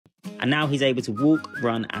and now he's able to walk,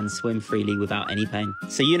 run and swim freely without any pain.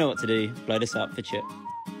 So you know what to do, blow this up for Chuk.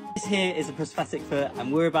 This here is a prosthetic foot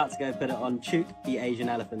and we're about to go put it on Chuk, the Asian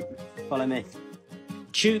elephant. Follow me.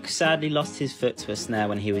 Chuk sadly lost his foot to a snare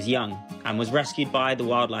when he was young and was rescued by the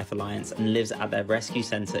Wildlife Alliance and lives at their rescue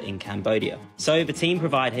centre in Cambodia. So the team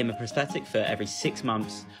provide him a prosthetic foot every 6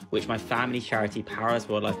 months, which my family charity Paradise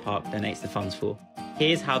Wildlife Park donates the funds for.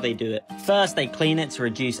 Here's how they do it. First, they clean it to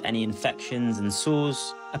reduce any infections and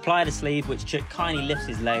sores, apply the sleeve, which Chuk kindly lifts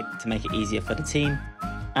his leg to make it easier for the team,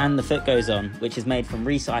 and the foot goes on, which is made from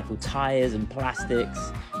recycled tyres and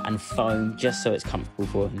plastics and foam, just so it's comfortable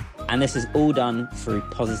for him. And this is all done through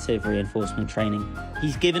positive reinforcement training.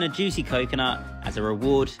 He's given a juicy coconut as a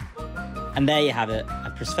reward, and there you have it,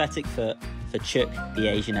 a prosthetic foot for Chuk, the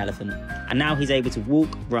Asian elephant. And now he's able to walk,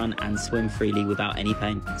 run and swim freely without any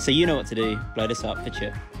pain. So you know what to do, blow this up for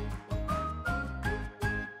Chuk.